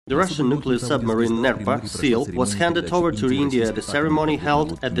The Russian nuclear submarine Nerpa, SEAL, was handed over to India at a ceremony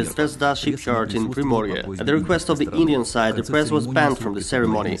held at the Zvezda shipyard in Primorye. At the request of the Indian side, the press was banned from the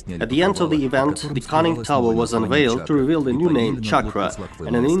ceremony. At the end of the event, the conning tower was unveiled to reveal the new name Chakra,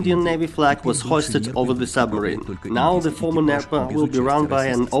 and an Indian Navy flag was hoisted over the submarine. Now the former Nerpa will be run by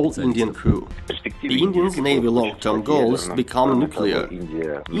an all-Indian crew. The Indian Navy long-term goal is to become nuclear.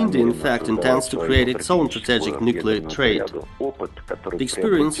 India, in fact, intends to create its own strategic nuclear trade. The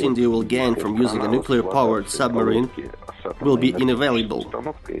experience India will gain from using a nuclear-powered submarine will be invaluable.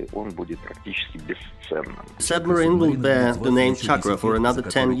 The submarine will bear the name Chakra for another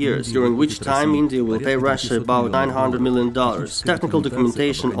 10 years, during which time India will pay Russia about $900 million. Technical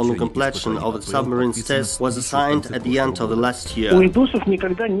documentation on the completion of the submarine's test was assigned at the end of the last year.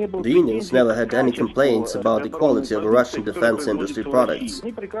 The Indians never had any complaints about the quality of Russian defense industry products.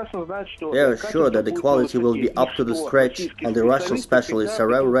 They are sure that the quality will be up to the scratch, and the Russian specialists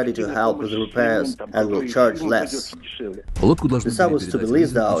are ever ready to help with the repairs and will charge less. The sub was to be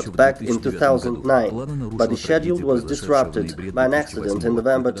leased out back in 2009, but the schedule was disrupted by an accident in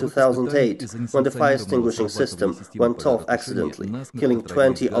November 2008, when the fire extinguishing system went off accidentally, killing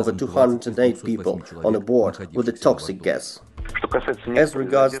 20 of the 208 people on board with the toxic gas. As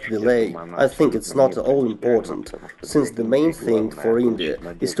regards the delay, I think it's not all important, since the main thing for India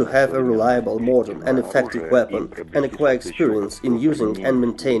is to have a reliable, modern and effective weapon and acquire experience in using and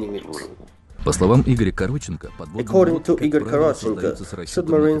maintaining it. According to Igor Korotchenko,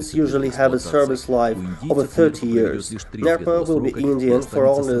 submarines usually have a service life of 30 years. Nerpa will be Indian for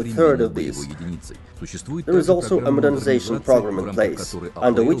only a third of this. There is also a modernization program in place,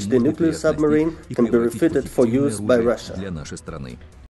 under which the nuclear submarine can be refitted for use by Russia.